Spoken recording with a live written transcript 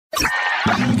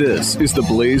This is the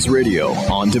Blaze Radio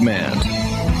on demand.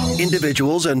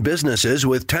 Individuals and businesses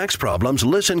with tax problems,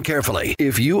 listen carefully.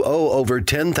 If you owe over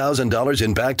 $10,000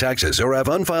 in back taxes or have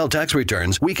unfiled tax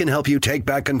returns, we can help you take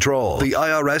back control. The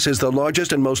IRS is the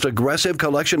largest and most aggressive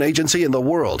collection agency in the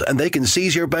world, and they can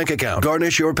seize your bank account,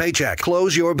 garnish your paycheck,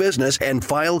 close your business, and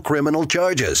file criminal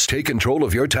charges. Take control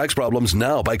of your tax problems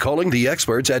now by calling the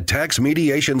experts at Tax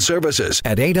Mediation Services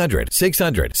at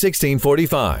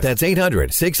 800-600-1645. That's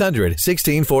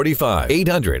 800-600-1645.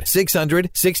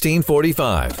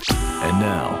 800-600-1645. And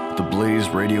now, the Blaze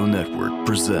Radio Network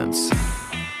presents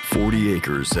 40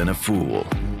 Acres and a Fool.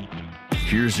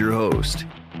 Here's your host,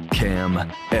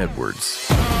 Cam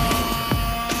Edwards.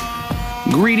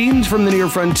 Greetings from the near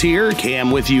frontier.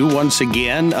 Cam with you once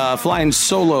again. Flying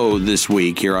solo this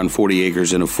week here on 40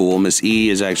 Acres and a Fool. Miss E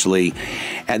is actually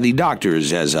at the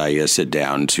doctor's as I sit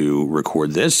down to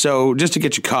record this. So just to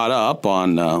get you caught up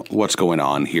on what's going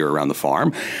on here around the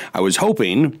farm, I was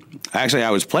planning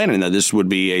that this would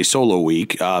be a solo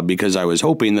week because I was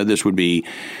hoping that this would be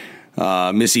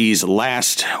Miss E's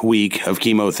last week of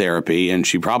chemotherapy, and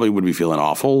she probably would be feeling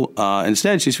awful.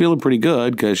 Instead, she's feeling pretty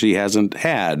good because she hasn't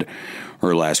had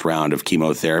her last round of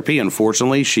chemotherapy.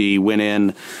 Unfortunately, she went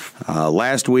in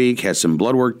last week, had some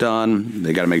blood work done.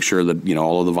 They got to make sure that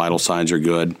all of the vital signs are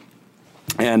good.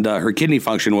 And her kidney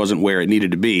function wasn't where it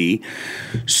needed to be.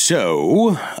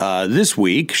 So this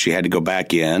week, she had to go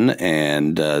back in,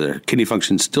 and her kidney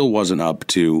function still wasn't up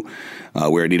to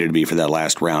where it needed to be for that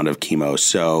last round of chemo.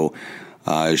 So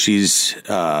she's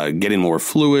getting more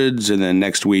fluids, and then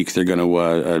next week they're going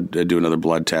to do another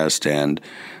blood test, and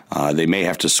they may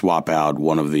have to swap out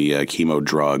one of the chemo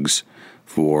drugs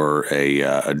for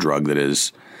a drug that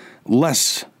is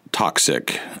less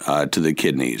toxic to the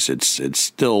kidneys. It's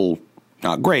still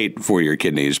not great for your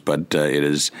kidneys, but it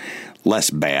is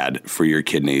less bad for your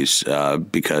kidneys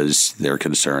because they're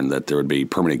concerned that there would be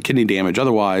permanent kidney damage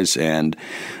otherwise, and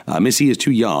Missy is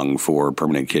too young for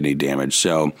permanent kidney damage.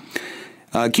 So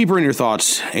keep her in your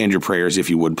thoughts and your prayers,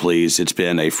 if you would, please. It's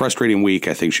been a frustrating week.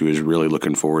 I think she was really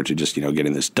looking forward to just,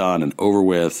 getting this done and over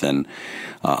with, and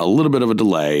a little bit of a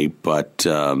delay, but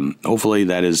hopefully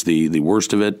that is the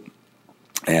worst of it.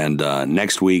 And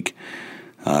next week,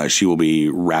 she will be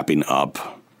wrapping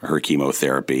up her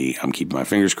chemotherapy. I'm keeping my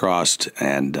fingers crossed,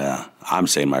 and I'm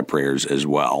saying my prayers as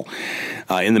well.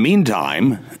 In the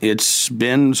meantime, it's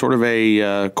been sort of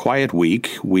a quiet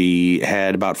week. We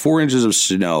had about 4 inches of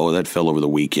snow that fell over the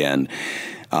weekend.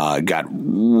 Got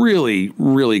really,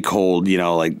 really cold.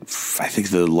 I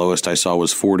think the lowest I saw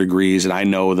was 4 degrees, and I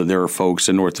know that there are folks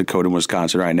in North Dakota and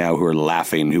Wisconsin right now who are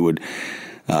laughing, who would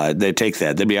they'd take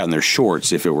that. They'd be out in their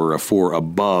shorts if it were a 4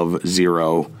 above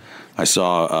zero. I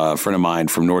saw a friend of mine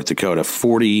from North Dakota,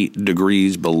 40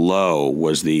 degrees below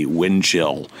was the wind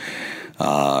chill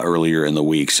earlier in the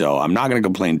week. So I'm not going to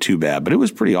complain too bad, but it was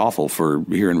pretty awful for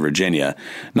here in Virginia.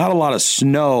 Not a lot of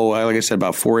snow, like I said,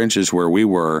 about 4 inches where we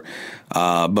were.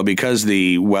 But because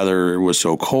the weather was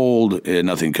so cold,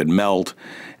 nothing could melt.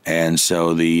 And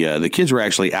so the kids were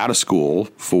actually out of school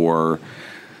for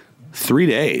 3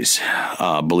 days,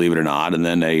 believe it or not, and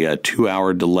then a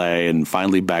 2-hour delay, and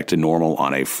finally back to normal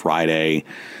on a Friday.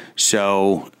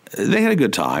 So they had a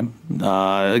good time.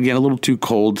 Again, a little too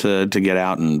cold to get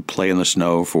out and play in the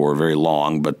snow for very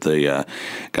long, but got to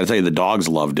tell you, the dogs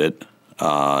loved it.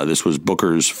 This was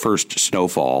Booker's first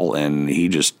snowfall, and he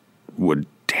just would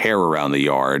tear around the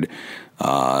yard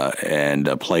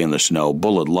and play in the snow.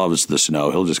 Bullet loves the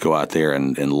snow. He'll just go out there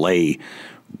and lay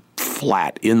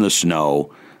flat in the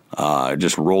snow.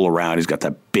 Just roll around. He's got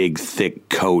that big, thick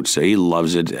coat, so he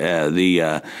loves it.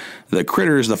 The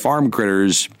critters, the farm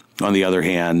critters, on the other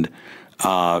hand,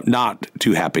 not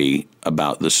too happy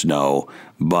about the snow.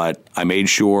 But I made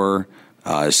sure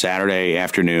Saturday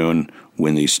afternoon,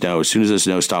 as soon as the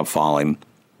snow stopped falling,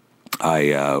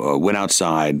 I went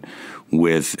outside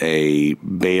with a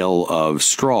bale of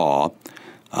straw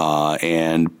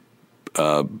and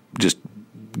just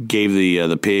gave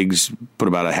the pigs, put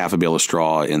about a half a bale of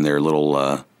straw in their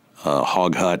little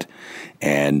hog hut,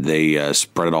 and they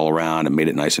spread it all around and made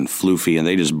it nice and floofy, and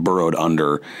they just burrowed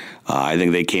under. I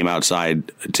think they came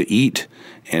outside to eat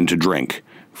and to drink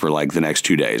for like the next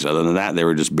 2 days. Other than that, they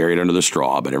were just buried under the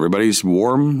straw. But everybody's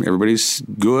warm. Everybody's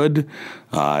good.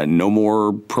 No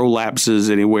more prolapses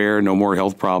anywhere. No more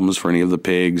health problems for any of the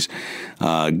pigs.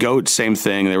 Goats, same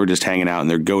thing. They were just hanging out in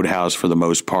their goat house for the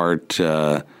most part.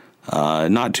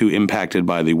 Not too impacted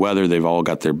by the weather. They've all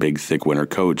got their big, thick winter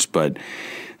coats, but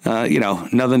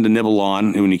nothing to nibble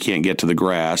on when you can't get to the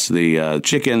grass. The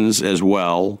chickens as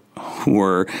well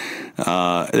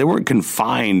they weren't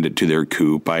confined to their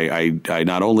coop. I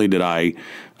not only did I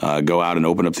go out and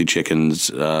open up the chickens'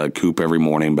 coop every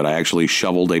morning, but I actually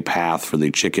shoveled a path for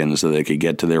the chickens so they could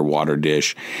get to their water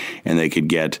dish and they could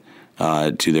get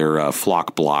to their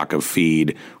flock block of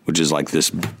feed, which is like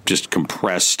this just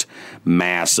compressed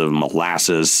mass of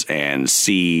molasses and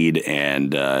seed,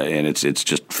 and it's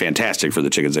just fantastic for the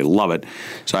chickens. They love it.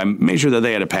 So I made sure that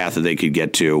they had a path that they could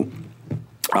get to.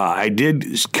 I did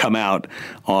come out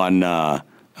on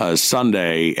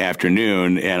Sunday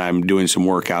afternoon, and I'm doing some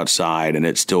work outside, and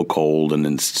it's still cold, and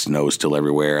then snow's still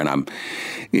everywhere, and I'm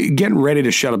getting ready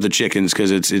to shut up the chickens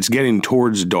because it's getting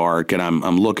towards dark, and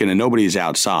I'm looking, and nobody's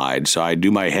outside, so I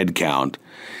do my head count,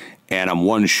 and I'm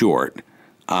one short.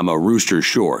 I'm a rooster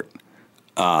short,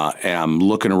 and I'm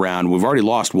looking around. We've already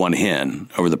lost one hen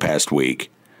over the past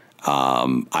week.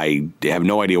 I have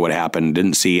no idea what happened.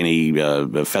 Didn't see any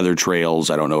feather trails.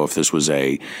 I don't know if this was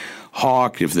a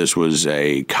hawk, if this was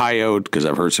a coyote, because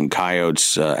I've heard some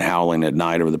coyotes howling at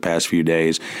night over the past few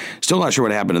days. Still not sure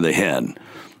what happened to the hen.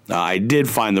 I did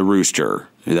find the rooster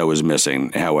that was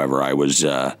missing. However, I was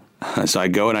so I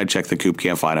go and I check the coop,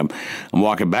 can't find him. I'm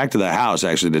walking back to the house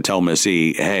actually to tell Miss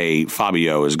E, hey,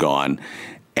 Fabio is gone.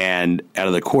 And out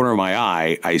of the corner of my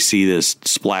eye, I see this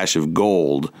splash of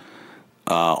gold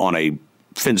on a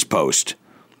fence post.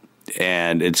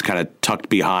 And it's kind of tucked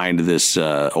behind this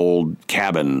old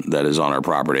cabin that is on our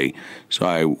property. So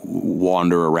I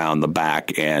wander around the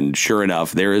back, and sure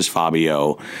enough, there is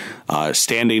Fabio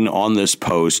standing on this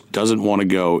post, doesn't want to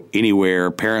go anywhere.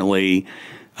 Apparently,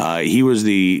 he was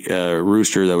the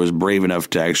rooster that was brave enough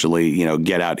to actually,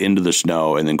 get out into the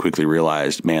snow and then quickly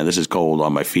realized, man, this is cold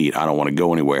on my feet. I don't want to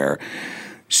go anywhere.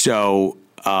 So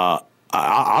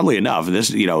oddly enough,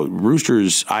 this,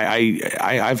 roosters,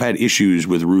 I've had issues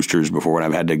with roosters before when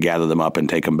I've had to gather them up and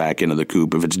take them back into the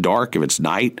coop. If it's dark, if it's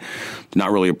night, it's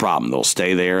not really a problem. They'll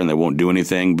stay there and they won't do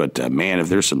anything. But man, if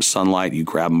there's some sunlight, you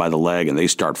grab them by the leg and they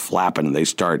start flapping and they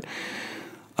start,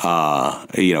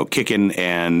 kicking.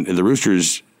 And the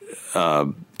roosters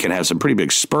can have some pretty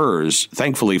big spurs.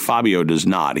 Thankfully, Fabio does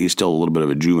not. He's still a little bit of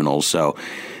a juvenile, so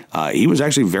he was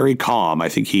actually very calm. I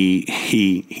think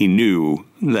he knew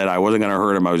that I wasn't going to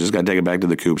hurt him. I was just going to take him back to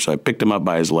the coop. So I picked him up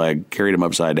by his leg, carried him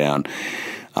upside down,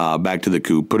 back to the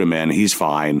coop, put him in. He's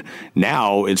fine.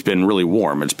 Now it's been really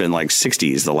warm. It's been like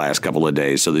 60s the last couple of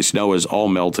days. So the snow is all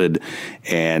melted,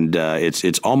 and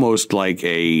it's almost like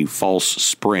a false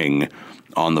spring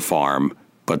on the farm.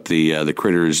 But the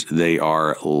critters, they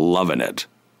are loving it.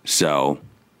 So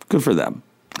good for them.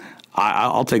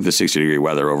 I'll take the 60-degree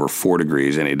weather over 4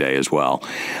 degrees any day as well.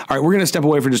 All right, we're going to step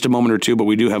away for just a moment or two, but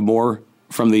we do have more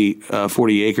from the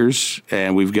 40 Acres,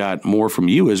 and we've got more from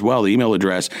you as well. The email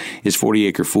address is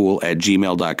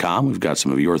 40acrefool@gmail.com. We've got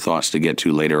some of your thoughts to get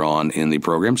to later on in the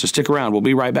program, so stick around. We'll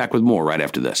be right back with more right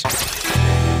after this.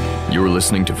 You're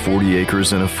listening to 40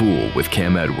 Acres and a Fool with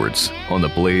Cam Edwards on the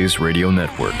Blaze Radio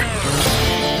Network.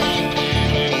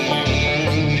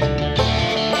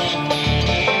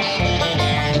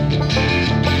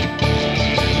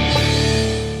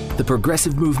 The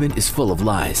progressive movement is full of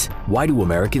lies. Why do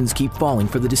Americans keep falling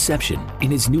for the deception? In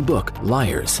his new book,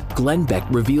 Liars, Glenn Beck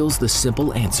reveals the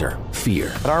simple answer: fear.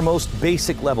 At our most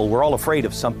basic level, we're all afraid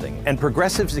of something, and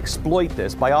progressives exploit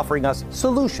this by offering us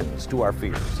solutions to our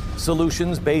fears.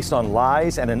 Solutions based on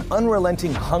lies and an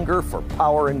unrelenting hunger for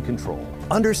power and control.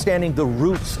 Understanding the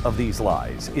roots of these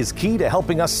lies is key to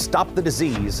helping us stop the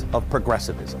disease of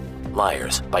progressivism.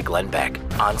 Liars by Glenn Beck.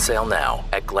 On sale now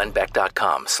at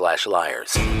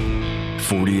glennbeck.com/liars.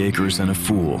 40 Acres and a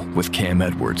Fool with Cam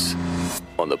Edwards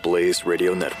on the Blaze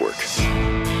Radio Network.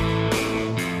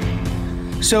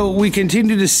 So we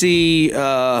continue to see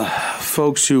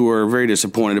folks who are very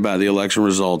disappointed about the election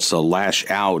results lash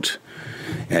out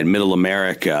at Middle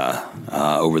America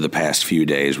over the past few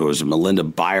days. What was it, Melinda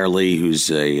Byerly,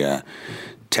 who's a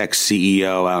tech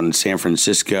CEO out in San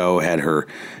Francisco, had her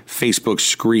Facebook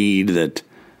screed that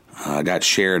got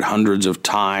shared hundreds of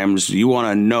times. You want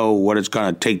to know what it's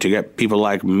going to take to get people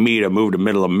like me to move to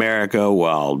Middle America?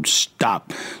 Well,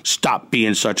 stop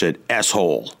being such an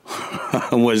asshole,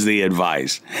 was the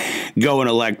advice. Go and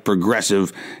elect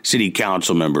progressive city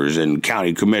council members and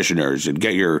county commissioners and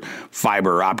get your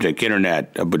fiber optic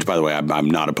internet, which, by the way,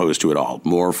 I'm not opposed to at all.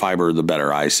 More fiber, the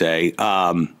better, I say.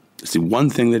 It's the one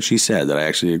thing that she said that I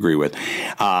actually agree with.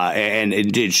 And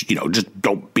it did, just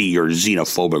don't be your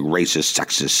xenophobic, racist,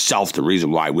 sexist self. The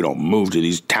reason why we don't move to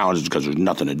these towns is because there's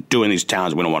nothing to do in these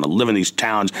towns. We don't want to live in these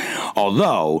towns.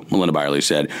 Although, Melinda Byerly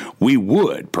said, we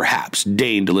would perhaps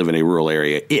deign to live in a rural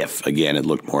area if, again, it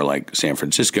looked more like San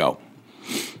Francisco.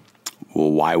 Well,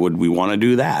 why would we want to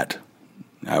do that?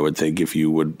 I would think if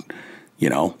you would,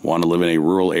 want to live in a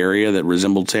rural area that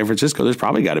resembled San Francisco, there's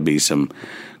probably got to be some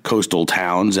coastal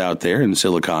towns out there in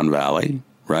Silicon Valley,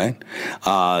 right?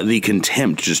 The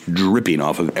contempt just dripping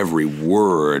off of every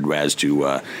word as to,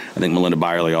 I think Melinda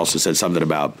Byerly also said something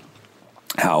about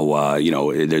how,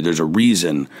 there's a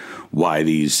reason why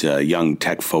these young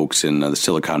tech folks in the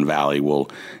Silicon Valley will,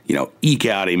 eke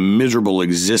out a miserable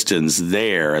existence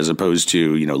there as opposed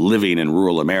to, living in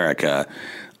rural America.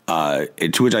 To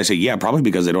which I say, yeah, probably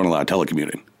because they don't allow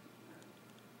telecommuting,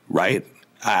 right?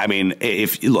 I mean, I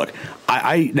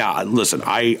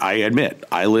admit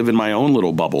I live in my own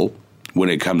little bubble when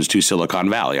it comes to Silicon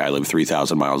Valley. I live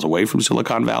 3,000 miles away from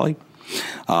Silicon Valley.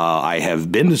 I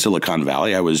have been to Silicon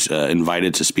Valley. I was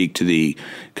invited to speak to the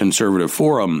Conservative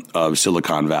Forum of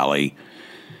Silicon Valley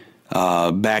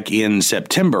back in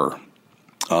September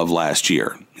of last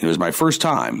year. It was my first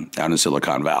time down in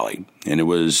Silicon Valley, and it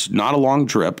was not a long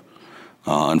trip,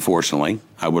 unfortunately.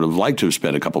 I would have liked to have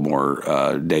spent a couple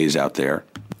more days out there.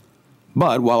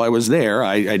 But while I was there,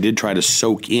 I did try to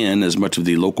soak in as much of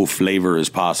the local flavor as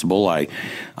possible. I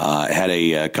had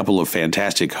a couple of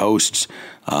fantastic hosts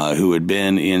who had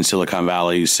been in Silicon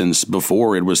Valley since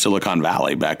before it was Silicon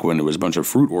Valley, back when it was a bunch of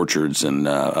fruit orchards and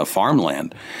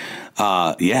farmland.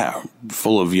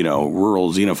 Full of,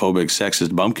 rural, xenophobic,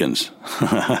 sexist bumpkins.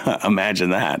 Imagine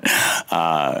that.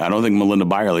 I don't think Melinda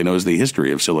Byerly knows the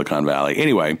history of Silicon Valley.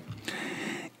 Anyway,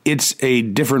 it's a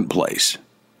different place.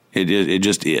 It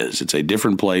just is. It's a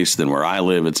different place than where I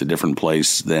live. It's a different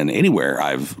place than anywhere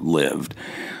I've lived.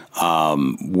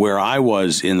 Where I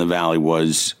was in the valley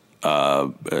was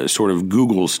sort of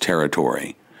Google's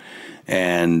territory.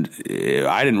 And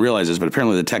I didn't realize this, but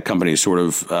apparently the tech companies sort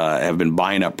of have been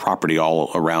buying up property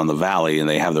all around the valley, and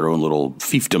they have their own little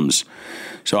fiefdoms.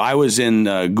 So I was in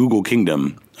Google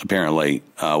Kingdom, apparently,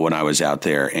 when I was out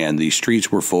there, and the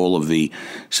streets were full of the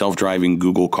self-driving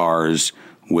Google cars,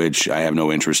 which I have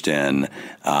no interest in.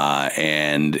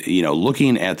 And,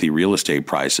 looking at the real estate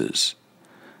prices,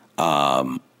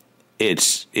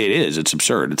 it's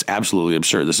absurd. It's absolutely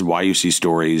absurd. This is why you see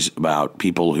stories about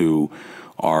people who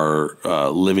are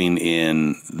living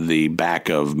in the back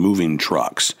of moving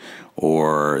trucks,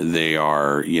 or they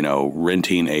are,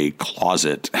 renting a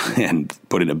closet and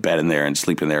putting a bed in there and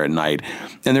sleeping there at night,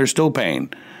 and they're still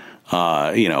paying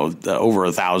over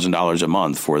 $1,000 a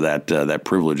month for that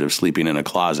privilege of sleeping in a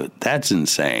closet. That's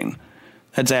insane.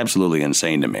 That's absolutely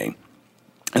insane to me.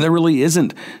 And there really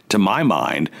isn't, to my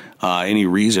mind, any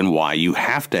reason why you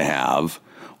have to have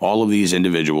all of these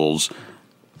individuals,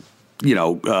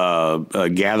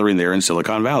 gathering there in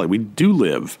Silicon Valley. We do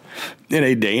live in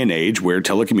a day and age where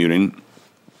telecommuting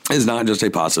is not just a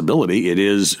possibility, it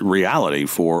is reality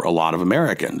for a lot of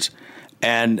Americans.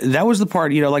 And that was the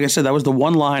part, like I said, that was the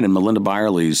one line in Melinda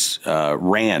Byerly's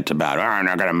rant about, I'm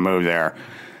not going to move there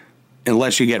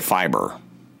unless you get fiber.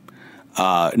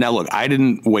 Now, look, I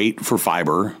didn't wait for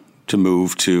fiber to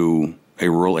move to a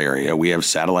rural area. We have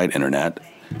satellite internet,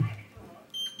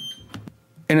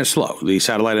 and it's slow. The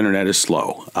satellite internet is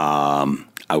slow.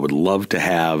 I would love to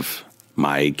have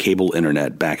my cable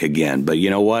internet back again, but you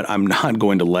know what? I'm not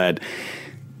going to let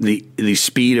the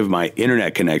speed of my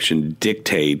internet connection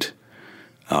dictate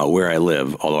where I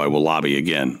live, although I will lobby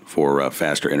again for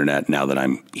faster internet now that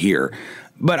I'm here.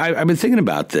 But I've been thinking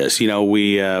about this. We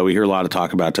hear a lot of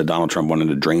talk about Donald Trump wanting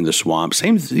to drain the swamp.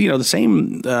 The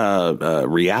same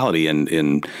reality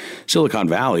in Silicon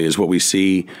Valley is what we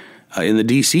see in the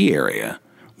D.C. area,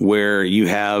 where you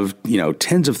have,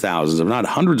 tens of thousands, if not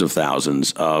hundreds of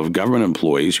thousands of government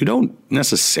employees who don't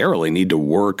necessarily need to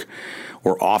work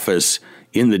or office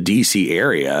in the D.C.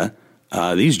 area.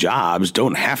 These jobs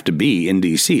don't have to be in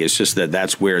D.C. It's just that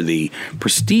that's where the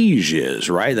prestige is,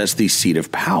 right? That's the seat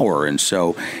of power. And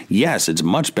so, yes, it's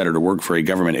much better to work for a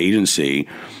government agency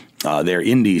there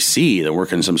in D.C. than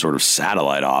work in some sort of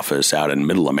satellite office out in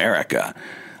middle America.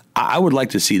 I would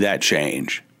like to see that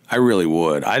change. I really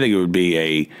would. I think it'd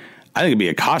be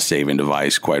a cost-saving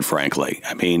device, quite frankly.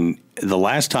 I mean, the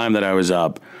last time that I was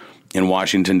up in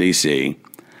Washington, D.C.,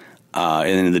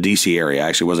 and in the D.C. area, I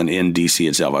actually wasn't in D.C.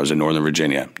 itself. I was in Northern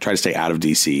Virginia. Try to stay out of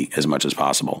D.C. as much as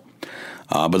possible.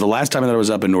 But the last time that I was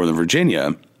up in Northern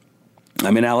Virginia,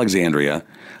 I'm in Alexandria.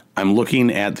 I'm looking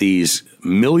at these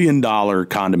 $1 million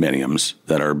condominiums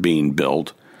that are being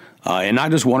built, and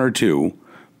not just one or two,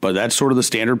 but that's sort of the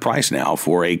standard price now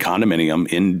for a condominium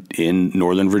in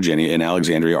Northern Virginia, in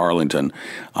Alexandria, Arlington.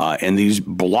 And these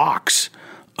blocks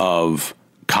of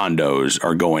condos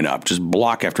are going up, just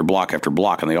block after block after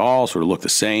block, and they all sort of look the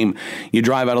same. You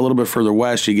drive out a little bit further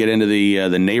west, you get into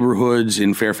the neighborhoods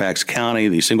in Fairfax County,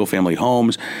 the single-family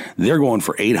homes. They're going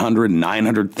for $800,000,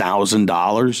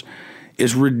 $900,000.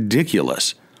 It's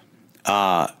ridiculous.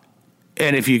 And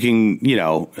And if you can,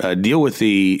 deal with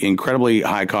the incredibly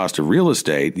high cost of real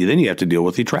estate, then you have to deal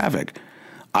with the traffic.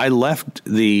 I left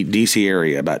the D.C.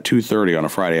 area about 2:30 on a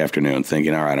Friday afternoon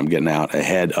thinking, all right, I'm getting out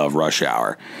ahead of rush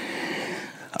hour.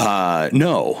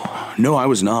 No, I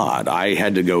was not. I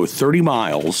had to go 30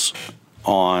 miles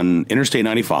on Interstate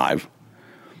 95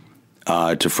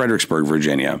 to Fredericksburg,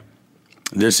 Virginia.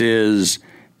 This is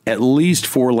at least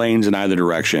 4 lanes in either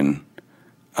direction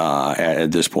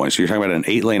at this point. So you're talking about an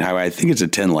 8-lane highway. I think it's a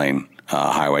 10-lane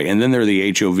highway. And then there are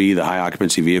the HOV, the high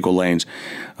occupancy vehicle lanes,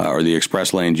 or the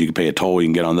express lanes. You can pay a toll. You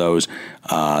can get on those.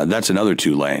 That's another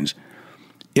 2 lanes.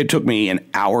 It took me an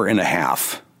hour and a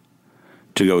half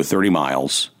to go 30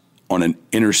 miles on an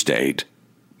interstate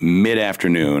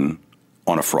mid-afternoon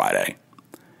on a Friday.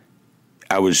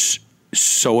 I was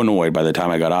so annoyed by the time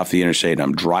I got off the interstate, and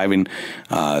I'm driving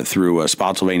through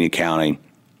Spotsylvania County,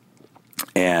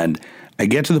 and I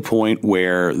get to the point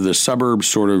where the suburbs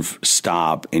sort of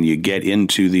stop and you get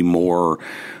into the more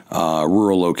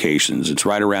rural locations. It's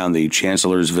right around the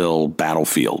Chancellorsville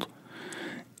battlefield.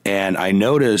 And I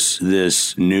notice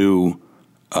this new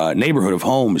neighborhood of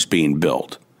homes being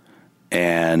built.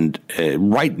 And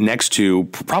right next to,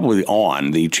 probably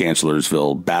on the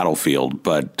Chancellorsville battlefield,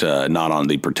 but not on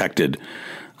the protected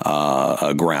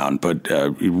ground, but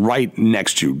right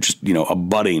next to, just,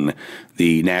 abutting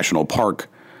the National Park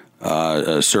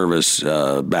Service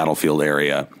battlefield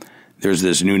area, there's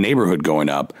this new neighborhood going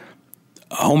up,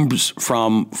 homes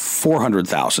from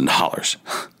 $400,000.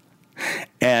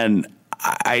 And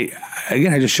I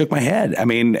just shook my head. I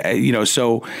mean,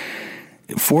 so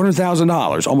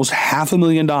 $400,000, almost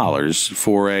 $500,000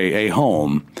 for a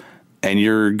home, and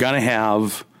you're going to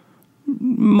have,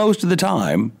 most of the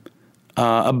time,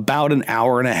 about an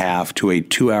hour and a half to a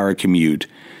 2-hour commute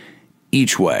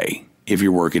each way if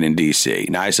you're working in D.C.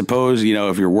 Now, I suppose,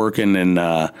 if you're working in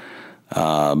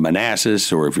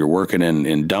Manassas, or if you're working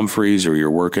in Dumfries, or you're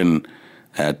working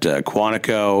at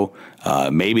Quantico,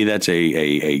 maybe that's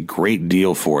a great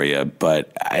deal for you.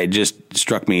 But it just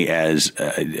struck me as,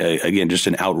 again, just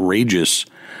an outrageous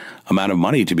amount of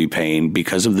money to be paying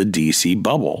because of the D.C.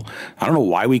 bubble. I don't know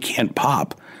why we can't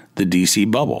pop the D.C.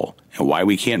 bubble, and why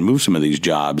we can't move some of these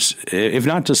jobs, if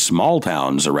not to small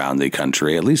towns around the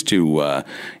country, at least to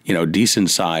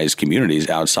decent-sized communities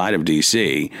outside of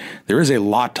D.C. There is a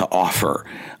lot to offer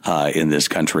in this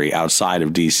country outside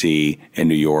of D.C. and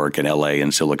New York and L.A.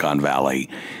 and Silicon Valley.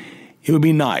 It would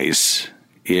be nice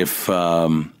if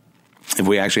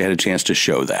we actually had a chance to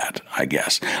show that, I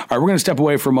guess. All right, we're going to step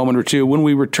away for a moment or two. When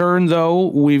we return, though,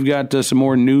 we've got some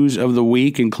more news of the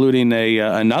week, including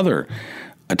another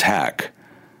attack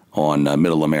on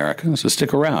Middle America. So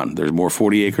stick around. There's more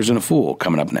 40 Acres and a Fool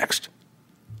coming up next.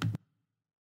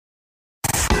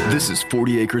 This is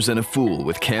 40 Acres and a Fool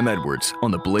with Cam Edwards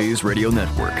on the Blaze Radio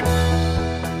Network.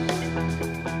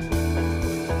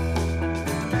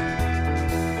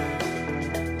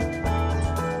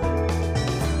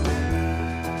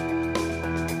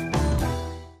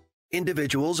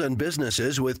 Individuals and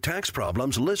businesses with tax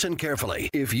problems, listen carefully.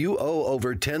 If you owe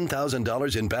over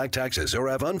 $10,000 in back taxes or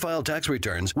have unfiled tax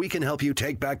returns, we can help you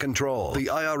take back control. The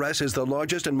IRS is the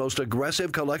largest and most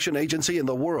aggressive collection agency in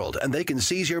the world, and they can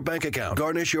seize your bank account,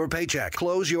 garnish your paycheck,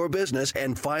 close your business,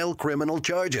 and file criminal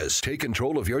charges. Take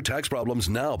control of your tax problems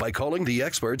now by calling the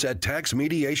experts at Tax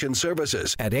Mediation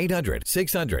Services at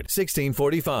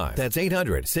 800-600-1645. That's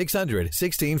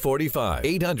 800-600-1645.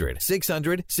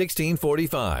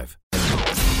 800-600-1645.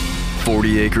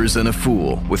 40 Acres and a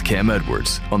Fool with Cam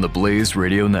Edwards on the Blaze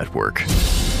Radio Network.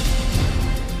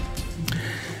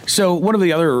 So one of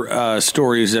the other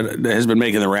stories that has been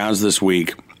making the rounds this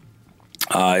week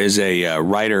is a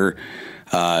writer,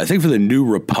 I think for the New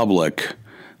Republic,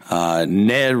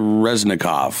 Ned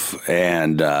Resnikoff.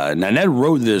 And now Ned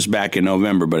wrote this back in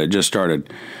November, but it just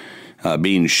started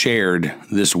being shared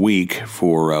this week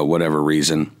for whatever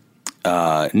reason.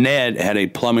 Ned had a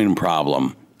plumbing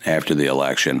problem after the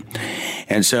election.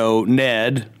 And so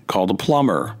Ned called a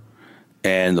plumber,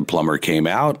 and the plumber came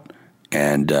out,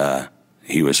 and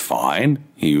he was fine.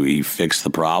 He fixed the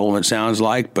problem, it sounds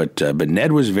like, but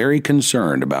Ned was very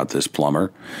concerned about this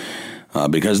plumber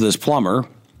because this plumber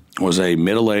was a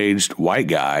middle-aged white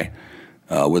guy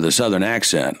with a Southern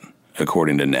accent,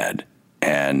 according to Ned.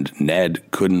 And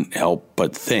Ned couldn't help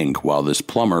but think while this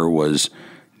plumber was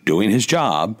doing his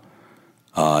job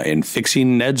in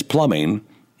fixing Ned's plumbing,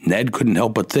 Ned couldn't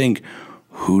help but think,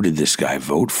 who did this guy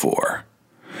vote for?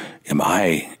 Have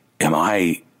I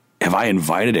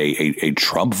invited a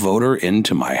Trump voter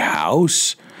into my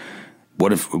house?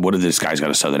 What if this guy's got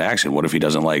a Southern accent? What if he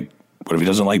doesn't like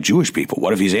Jewish people?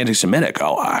 What if he's anti-Semitic?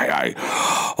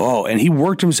 And he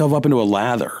worked himself up into a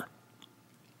lather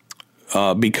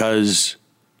because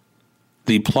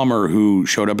the plumber who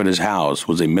showed up at his house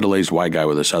was a middle-aged white guy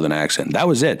with a Southern accent. That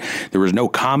was it. There was no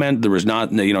comment. There was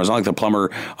not, it's not like the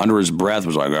plumber under his breath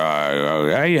was like,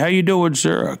 hey, how you doing,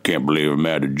 sir? I can't believe I'm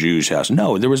at a Jew's house.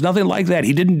 No, there was nothing like that.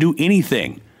 He didn't do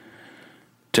anything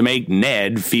to make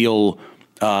Ned feel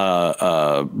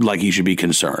like he should be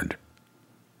concerned.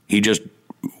 He just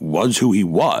was who he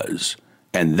was,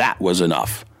 and that was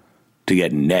enough to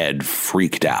get Ned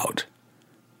freaked out.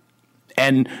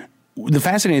 And the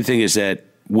fascinating thing is that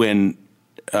when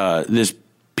this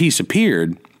piece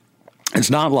appeared, it's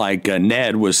not like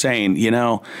Ned was saying,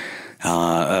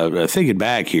 thinking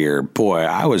back here, boy,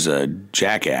 I was a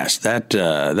jackass. That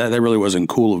really wasn't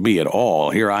cool of me at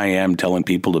all. Here I am telling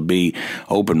people to be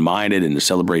open-minded and to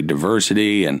celebrate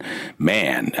diversity, and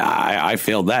man, I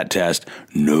failed that test.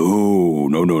 No.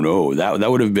 That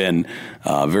would have been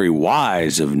very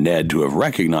wise of Ned to have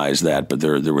recognized that, but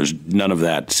there was none of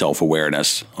that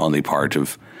self-awareness on the part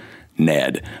of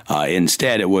Ned.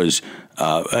 Instead, it was,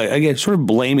 again, sort of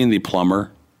blaming the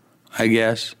plumber, I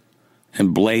guess.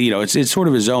 And blame, it's sort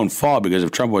of his own fault, because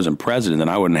if Trump wasn't president, then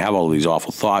I wouldn't have all these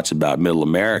awful thoughts about middle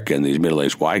America and these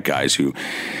middle-aged white guys who,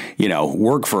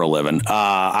 work for a living.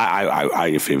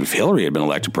 If Hillary had been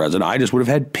elected president, I just would have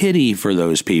had pity for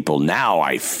those people. Now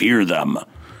I fear them.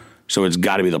 So it's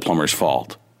got to be the plumber's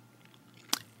fault.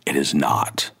 It is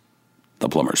not the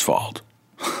plumber's fault.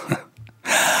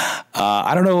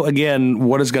 I don't know, again,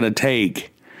 what it's going to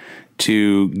take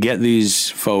to get these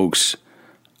folks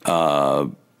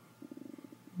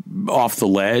off the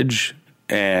ledge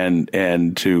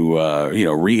and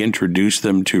to reintroduce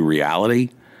them to reality,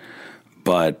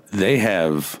 but they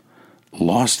have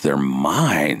lost their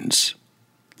minds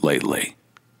lately,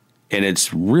 and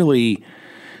it's really,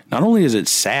 not only is it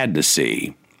sad to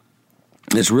see,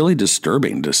 it's really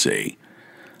disturbing to see.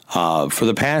 It's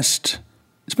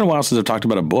been a while since I've talked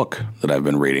about a book that I've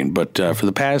been reading, but for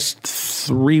the past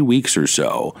 3 weeks or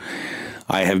so,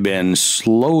 I have been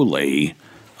slowly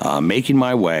making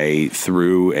my way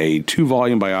through a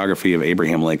 2-volume biography of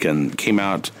Abraham Lincoln. Came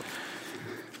out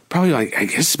probably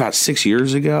about 6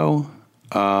 years ago.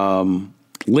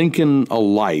 Lincoln: A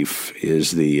Life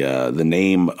is the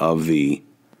name of the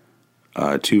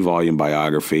 2-volume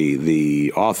biography.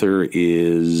 The author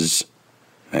is,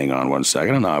 hang on one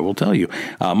second, and I will tell you.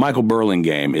 Michael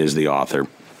Burlingame is the author.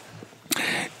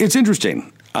 It's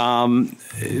interesting.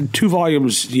 2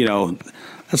 volumes,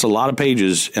 that's a lot of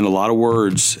pages and a lot of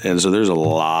words, and so there's a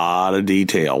lot of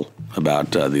detail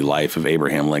about the life of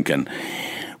Abraham Lincoln,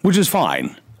 which is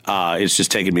fine. It's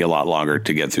just taken me a lot longer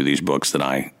to get through these books than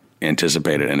I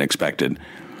anticipated and expected.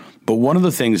 But one of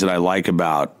the things that I like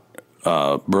about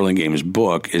Burlingame's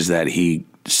book is that he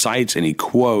cites and he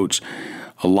quotes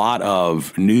a lot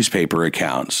of newspaper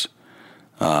accounts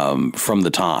from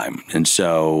the time. And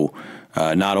so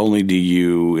not only do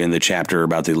you, in the chapter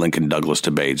about the Lincoln-Douglas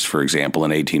debates, for example,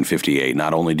 in 1858,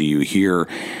 not only do you hear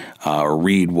or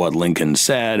read what Lincoln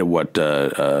said, what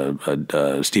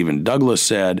Stephen Douglas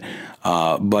said,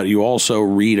 but you also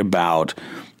read about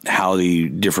how the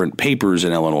different papers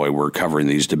in Illinois were covering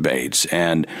these debates.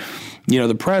 And,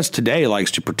 the press today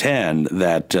likes to pretend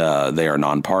that they are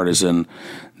nonpartisan,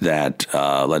 that,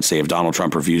 let's say, if Donald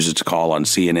Trump refuses to call on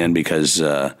CNN because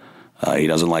he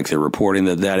doesn't like their reporting,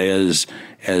 that is,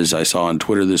 as I saw on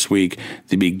Twitter this week,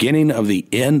 the beginning of the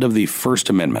end of the First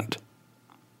Amendment.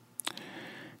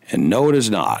 And no, it is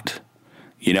not.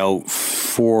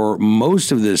 For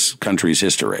most of this country's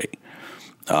history,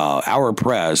 our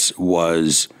press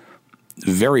was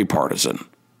very partisan,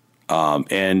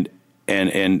 and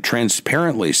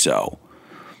transparently so.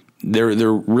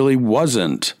 There really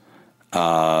wasn't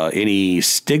any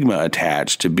stigma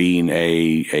attached to being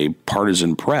a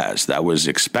partisan press. That was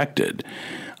expected.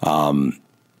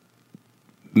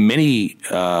 Many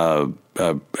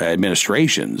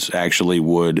administrations actually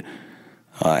would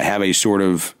have a sort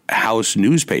of house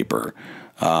newspaper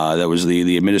that was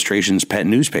the administration's pet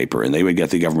newspaper, and they would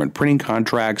get the government printing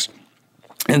contracts,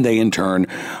 and they in turn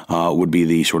would be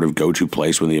the sort of go-to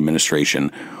place when the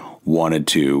administration wanted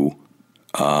to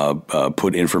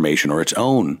put information or its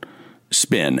own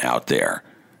spin out there.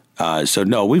 So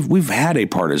no, we've had a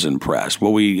partisan press.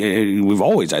 Well, we've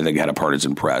always, I think, had a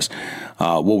partisan press.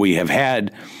 What we have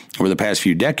had over the past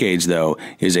few decades, though,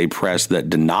 is a press that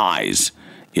denies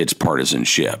its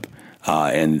partisanship,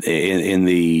 and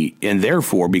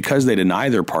therefore, because they deny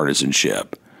their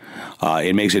partisanship,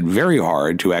 it makes it very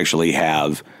hard to actually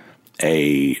have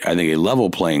a level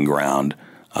playing ground,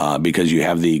 because you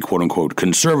have the quote unquote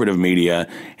conservative media,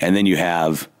 and then you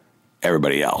have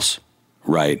everybody else.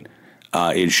 Right.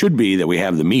 It should be that we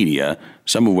have the media,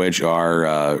 some of which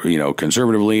are,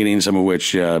 conservative leaning, some of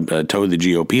which toe the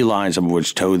GOP line, some of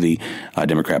which toe the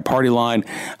Democrat Party line.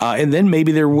 And then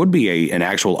maybe there would be an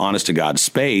actual honest to God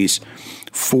space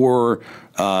for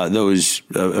those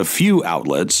a few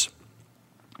outlets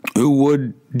who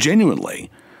would genuinely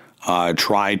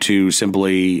try to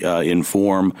simply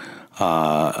inform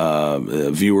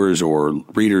viewers or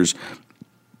readers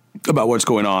about what's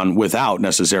going on without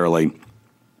necessarily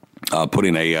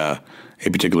putting a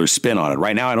particular spin on it.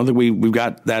 Right now, I don't think we've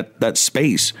got that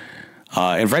space,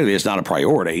 and frankly, it's not a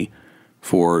priority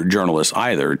for journalists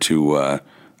either to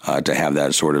have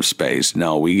that sort of space.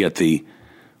 No, we get the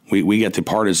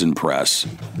partisan press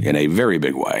in a very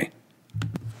big way.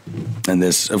 And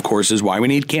this, of course, is why we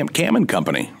need Camp Cam and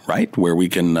Company, right? Where we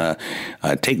can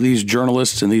take these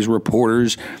journalists and these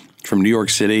reporters from New York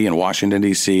City and Washington,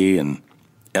 D.C. and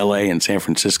L.A. and San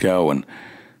Francisco and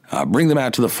bring them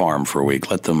out to the farm for a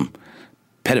week. Let them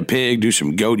pet a pig, do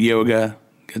some goat yoga,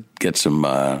 get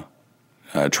some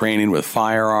training with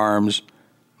firearms,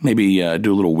 maybe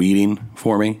do a little weeding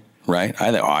for me. Right?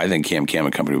 I think Cam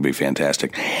and Company would be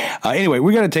fantastic. Anyway,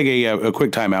 we're going to take a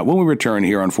quick time out. When we return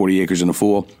here on 40 Acres and a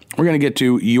Fool, we're going to get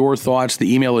to your thoughts.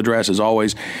 The email address, as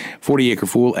always,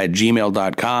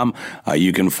 40acrefool@gmail.com.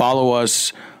 You can follow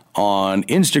us on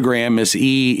Instagram. Miss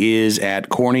E is at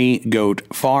Corny Goat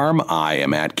Farm. I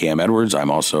am at Cam Edwards. I'm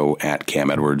also at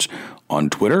Cam Edwards on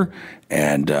Twitter.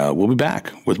 And we'll be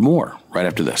back with more right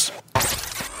after this.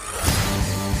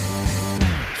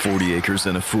 40 Acres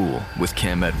and a Fool with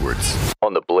Cam Edwards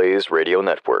on the Blaze Radio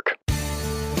Network.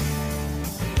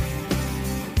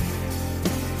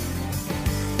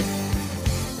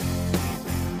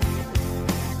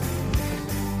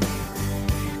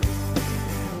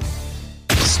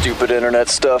 Stupid internet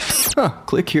stuff.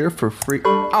 Click here for free.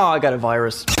 Oh, I got a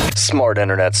virus. Smart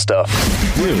internet stuff.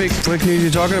 What fake news are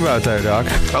you talking about there, Doc?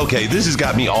 Okay, this has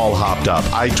got me all hopped up.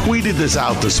 I tweeted this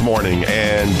out this morning,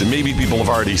 and maybe people have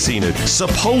already seen it.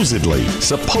 Supposedly,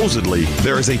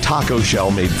 there is a taco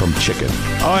shell made from chicken.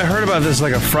 Oh, I heard about this,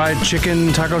 like a fried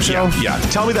chicken taco shell? Yeah.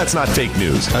 Tell me that's not fake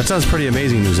news. That sounds pretty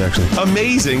amazing news, actually.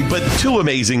 Amazing, but too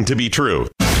amazing to be true.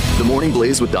 The Morning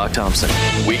Blaze with Doc Thompson.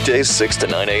 Weekdays 6 to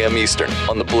 9 a.m. Eastern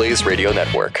on the Blaze Radio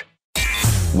Network.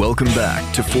 Welcome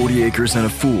back to 40 Acres and a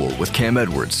Fool with Cam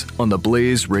Edwards on the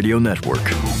Blaze Radio Network.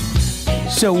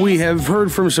 So we have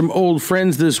heard from some old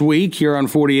friends this week here on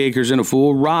 40 Acres and a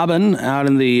Fool. Robin out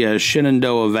in the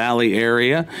Shenandoah Valley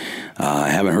area. I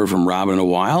haven't heard from Robin in a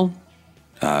while.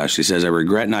 She says, I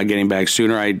regret not getting back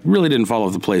sooner. I really didn't fall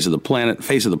off the face of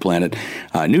the planet.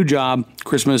 New job,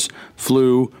 Christmas,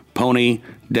 flu, pony,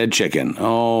 dead chicken.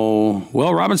 Oh,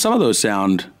 well, Robin, some of those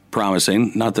sound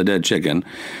promising, not the dead chicken.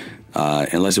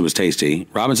 Unless it was tasty.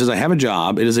 Robin says, I have a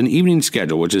job. It is an evening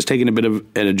schedule, which is taking a bit of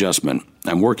an adjustment.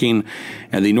 I'm working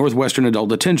at the Northwestern Adult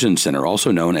Detention Center,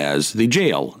 also known as the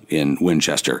jail in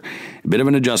Winchester. A bit of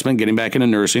an adjustment, getting back into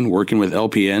nursing, working with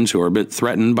LPNs who are a bit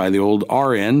threatened by the old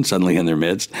RN suddenly in their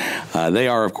midst. They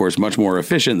are, of course, much more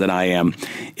efficient than I am.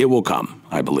 It will come,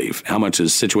 I believe. How much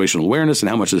is situational awareness and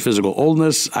how much is physical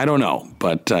oldness? I don't know,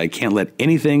 but I can't let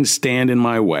anything stand in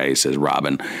my way, says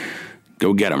Robin.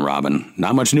 Go get him, Robin.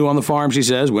 Not much new on the farm, she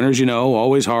says. Winters,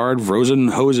 always hard, frozen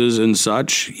hoses and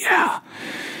such.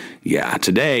 Yeah,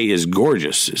 today is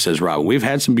gorgeous, says Robin. We've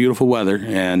had some beautiful weather,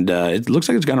 and it looks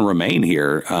like it's going to remain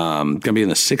here. Going to be in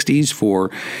the 60s for,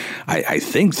 I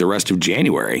think, the rest of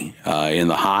January. In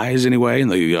the highs, anyway,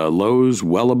 and the lows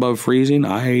well above freezing.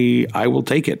 I will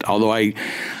take it, although I'm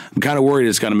kind of worried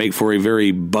it's going to make for a very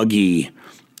buggy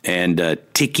and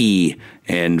ticky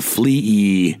and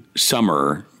fleaky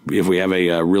summer if we have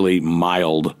a really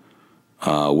mild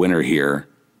winter here.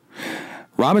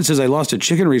 Robin says, I lost a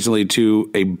chicken recently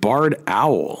to a barred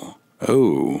owl.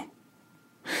 Oh.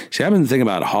 See, I've been thinking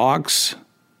about hawks.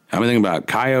 I've been thinking about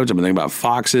coyotes. I've been thinking about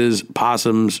foxes,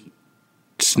 possums,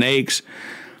 snakes.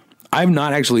 I've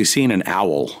not actually seen an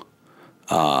owl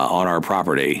on our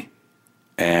property.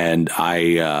 And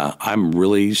I'm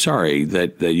really sorry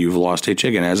that you've lost a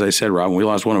chicken. As I said, Robin, we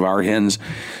lost one of our hens,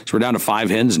 so we're down to 5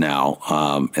 hens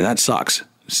now, and that sucks.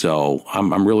 So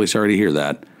I'm really sorry to hear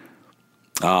that.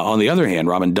 On the other hand,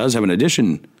 Robin does have an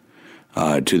addition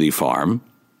to the farm.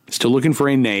 Still looking for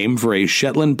a name for a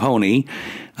Shetland pony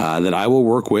that I will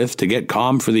work with to get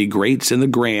calm for the greats and the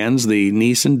grands, the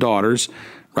niece and daughters.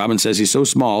 Robin says he's so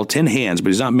small, 10 hands, but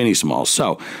he's not mini small.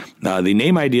 So the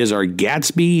name ideas are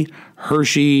Gatsby,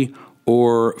 Hershey,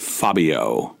 or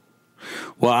Fabio.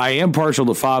 Well, I am partial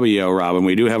to Fabio, Robin.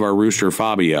 We do have our rooster,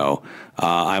 Fabio.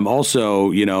 I'm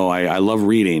also, I love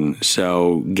reading.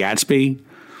 So Gatsby,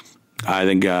 I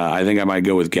think I might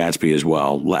go with Gatsby as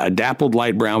well. A dappled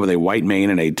light brown with a white mane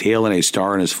and a tail and a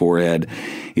star on his forehead.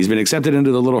 He's been accepted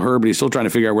into the Little Herd, but he's still trying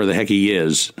to figure out where the heck he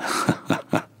is.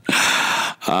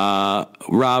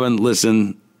 Robin,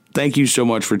 listen, thank you so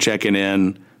much for checking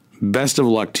in. Best of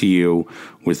luck to you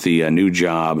with the new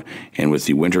job and with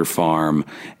the winter farm.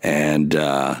 And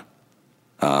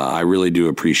I really do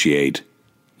appreciate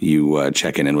you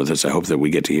checking in with us. I hope that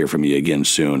we get to hear from you again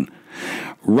soon.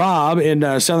 Rob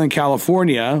in Southern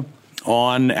California,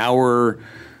 on our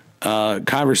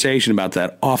conversation about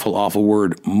that awful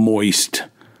word moist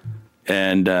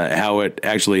and how it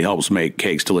actually helps make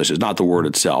cakes delicious. Not the word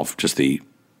itself, just the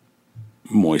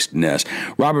moistness.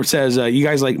 Robert says, you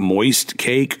guys like moist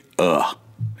cake? Ugh.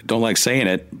 Don't like saying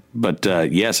it, but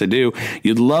yes, I do.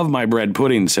 You'd love my bread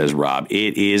pudding, says Rob.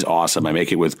 It is awesome. I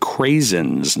make it with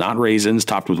craisins, not raisins,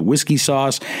 topped with whiskey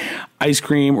sauce, ice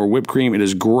cream, or whipped cream. It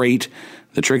is great.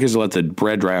 The trick is to let the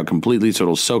bread dry out completely so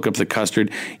it'll soak up the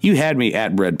custard. You had me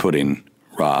at bread pudding,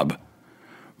 Rob.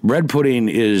 Bread pudding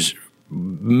is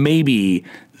maybe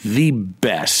the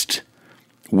best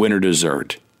winter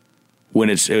dessert. When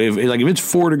if it's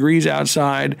 4 degrees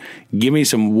outside, give me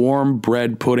some warm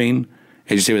bread pudding,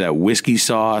 as you say, with that whiskey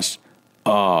sauce.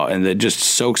 Oh, and that just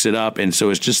soaks it up. And so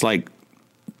it's just like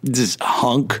this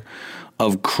hunk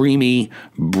of creamy,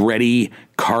 bready,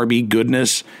 carby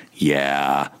goodness.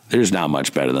 Yeah, there's not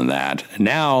much better than that.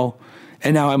 Now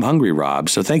I'm hungry, Rob.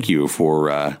 So thank you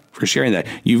for sharing that.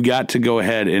 You've got to go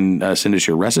ahead and send us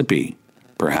your recipe,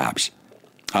 perhaps.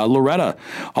 Loretta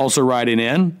also writing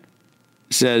in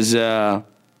says,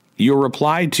 your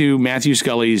reply to Matthew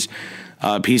Scully's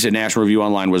piece at National Review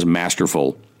Online was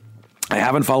masterful. I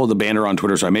haven't followed the banner on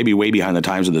Twitter, so I may be way behind the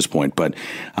times at this point. But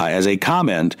as a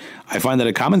comment, I find that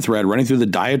a common thread running through the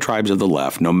diatribes of the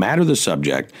left, no matter the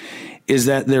subject, is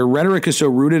that their rhetoric is so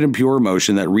rooted in pure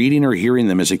emotion that reading or hearing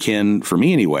them is akin, for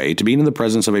me anyway, to being in the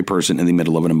presence of a person in the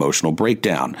middle of an emotional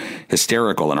breakdown,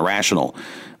 hysterical and irrational.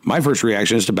 My first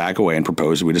reaction is to back away and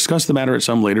propose that we discuss the matter at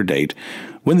some later date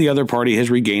when the other party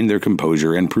has regained their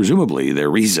composure and presumably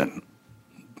their reason.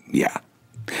 Yeah.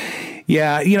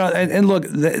 Yeah, and look,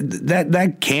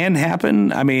 that can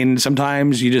happen. I mean,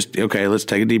 sometimes you just, okay, let's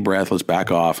take a deep breath, let's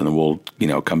back off, and then we'll,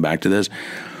 come back to this.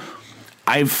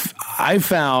 I've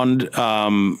found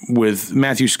with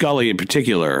Matthew Scully in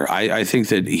particular, I think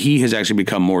that he has actually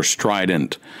become more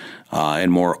strident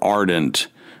and more ardent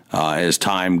as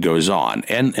time goes on.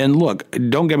 And look,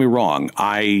 don't get me wrong,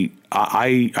 I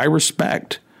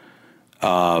respect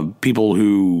people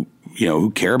who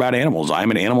care about animals.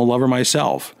 I'm an animal lover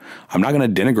myself. I'm not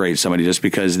going to denigrate somebody just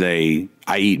because I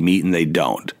eat meat and they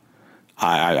don't.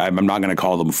 I'm not going to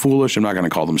call them foolish. I'm not going to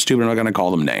call them stupid. I'm not going to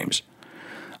call them names.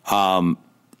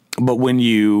 But when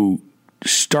you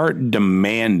start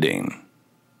demanding,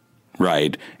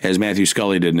 right, as Matthew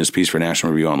Scully did in his piece for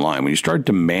National Review Online, when you start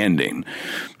demanding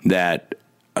that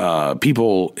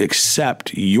people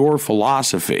accept your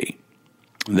philosophy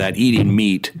that eating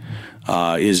meat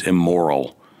is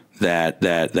immoral,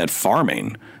 that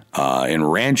farming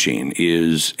and ranching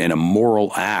is an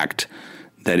immoral act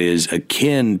that is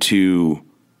akin to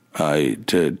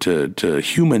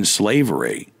human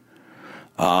slavery.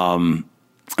 I'm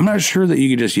not sure that you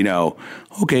could just,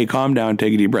 okay, calm down,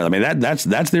 take a deep breath. I mean,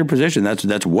 that's their position.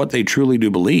 That's what they truly do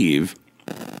believe.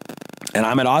 And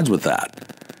I'm at odds with that.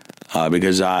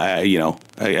 Because I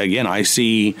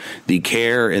see the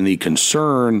care and the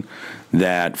concern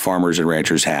that farmers and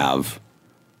ranchers have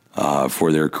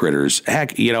for their critters.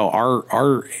 Heck,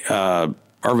 our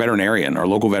veterinarian, our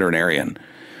local veterinarian,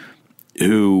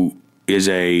 who is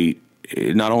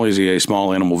not only is he a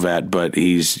small animal vet, but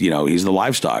he's the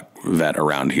livestock vet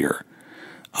around here.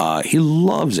 He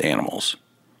loves animals.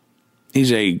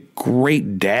 He's a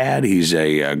great dad. He's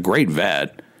a great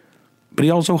vet, but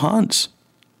he also hunts.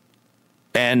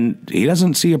 And he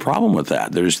doesn't see a problem with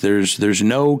that. There's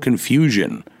no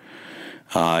confusion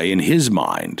in his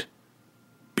mind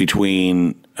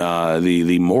between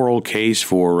the moral case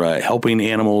for helping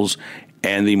animals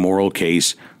and the moral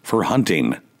case for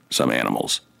hunting some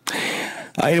animals.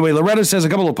 Anyway, Loretta says a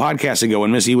couple of podcasts ago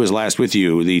when Miss E was last with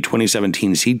you, the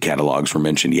 2017 seed catalogs were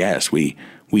mentioned. Yes, we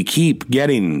keep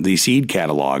getting the seed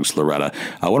catalogs, Loretta.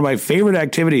 One of my favorite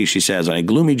activities, she says, on a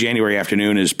gloomy January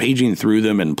afternoon is paging through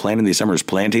them and planning the summer's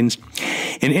plantings.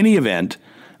 In any event,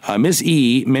 Miss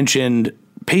E mentioned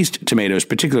paste tomatoes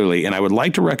particularly, and I would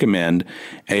like to recommend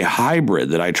a hybrid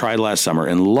that I tried last summer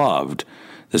and loved.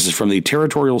 This is from the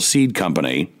Territorial Seed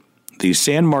Company, the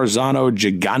San Marzano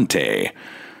Gigante.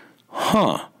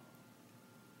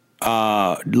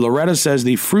 Loretta says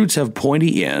the fruits have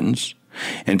pointy ends,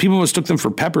 And people mistook them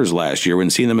for peppers last year when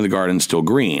seeing them in the garden still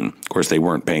green. Of course, they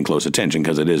weren't paying close attention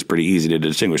because it is pretty easy to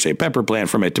distinguish a pepper plant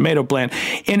from a tomato plant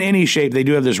in any shape. They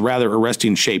do have this rather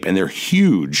arresting shape, and they're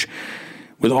huge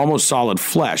with almost solid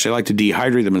flesh. I like to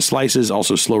dehydrate them in slices,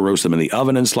 also slow roast them in the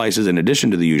oven in slices, in addition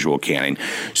to the usual canning.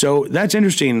 So that's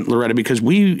interesting, Loretta, because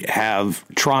we have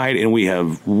tried and we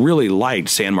have really liked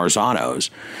San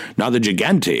Marzanos. Not the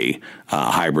Gigante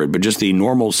hybrid, but just the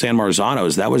normal San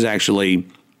Marzanos. That was actually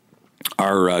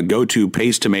our go-to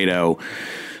paste tomato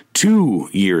 2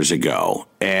 years ago.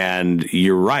 And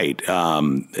you're right.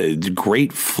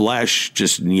 Great flesh,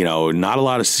 just, not a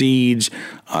lot of seeds.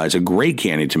 It's a great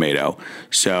candy tomato.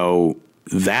 So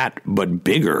that, but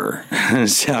bigger,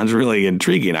 sounds really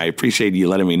intriguing. I appreciate you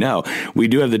letting me know. We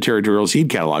do have the Territorial Seed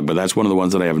Catalog, but that's one of the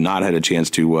ones that I have not had a chance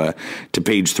to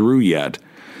page through yet.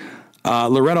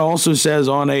 Loretta also says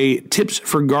on a tips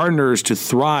for gardeners to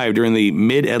thrive during the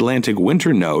mid-Atlantic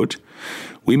winter note,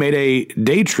 we made a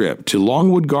day trip to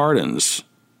Longwood Gardens,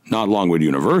 not Longwood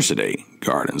University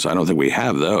Gardens. I don't think we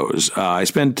have those. I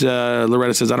spent,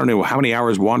 Loretta says, I don't know how many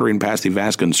hours wandering past the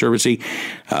vast conservatory.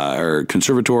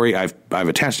 I've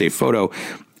attached a photo.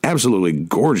 Absolutely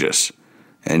gorgeous.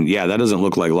 And yeah, that doesn't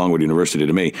look like Longwood University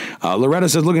to me. Loretta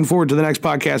says, looking forward to the next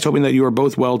podcast, hoping that you are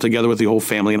both well together with the whole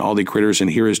family and all the critters, and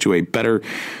here is to a better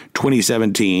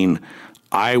 2017.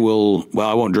 I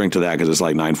won't drink to that because it's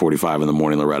like 9:45 in the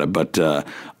morning, Loretta, but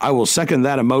I will second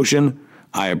that emotion.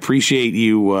 I appreciate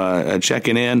you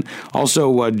checking in.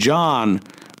 Also, John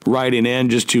writing in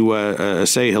just to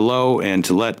say hello and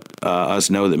to let us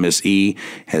know that Miss E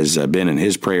has been in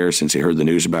his prayers since he heard the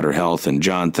news about her health. And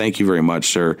John, thank you very much,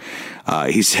 sir.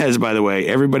 He says, by the way,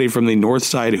 everybody from the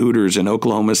Northside Hooters in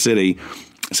Oklahoma City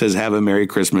says have a Merry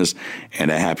Christmas and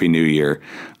a Happy New Year.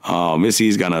 Miss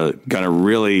E's gonna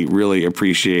really, really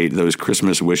appreciate those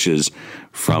Christmas wishes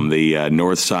from the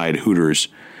Northside Hooters.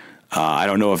 I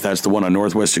don't know if that's the one on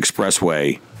Northwest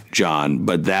Expressway, John,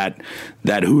 but that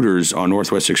Hooters on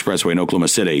Northwest Expressway in Oklahoma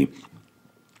City,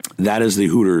 that is the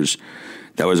Hooters.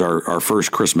 That was our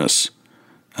first Christmas.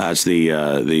 It's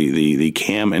the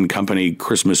Cam and Company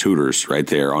Christmas Hooters right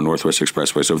there on Northwest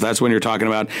Expressway. So if that's what you're talking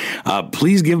about,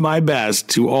 please give my best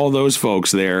to all those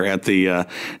folks there at the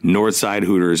Northside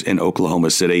Hooters in Oklahoma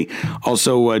City.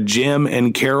 Also, Jim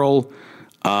and Carol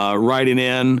writing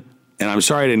in. And I'm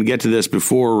sorry I didn't get to this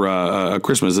before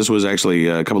Christmas. This was actually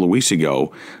a couple of weeks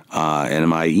ago, and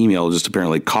my email just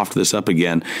apparently coughed this up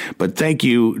again. But thank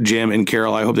you, Jim and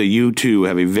Carol. I hope that you, too,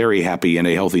 have a very happy and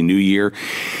a healthy new year.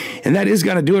 And that is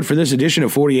going to do it for this edition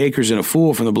of 40 Acres and a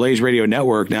Fool from the Blaze Radio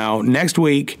Network. Now, next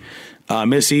week,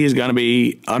 Miss E is going to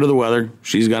be under the weather.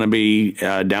 She's going to be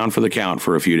down for the count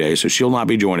for a few days, so she'll not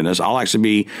be joining us. I'll actually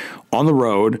be on the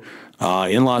road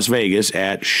in Las Vegas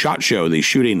at SHOT Show, the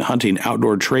Shooting, Hunting,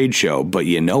 Outdoor Trade Show. But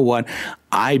you know what?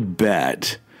 I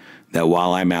bet that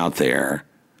while I'm out there,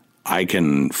 I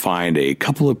can find a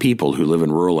couple of people who live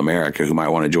in rural America who might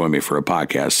want to join me for a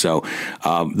podcast. So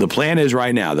the plan is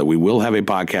right now that we will have a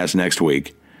podcast next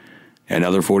week,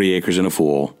 another 40 Acres and a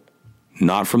Fool,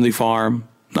 not from the farm,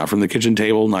 not from the kitchen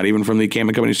table, not even from the Cam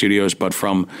and Company studios, but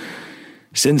from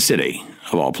Sin City,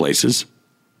 of all places.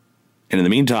 And in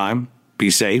the meantime, be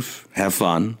safe, have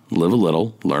fun, live a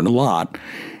little, learn a lot,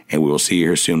 and we will see you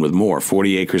here soon with more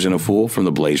 40 Acres and a Fool from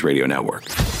the Blaze Radio Network.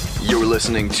 You're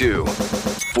listening to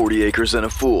 40 Acres and a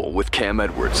Fool with Cam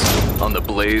Edwards on the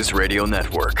Blaze Radio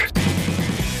Network.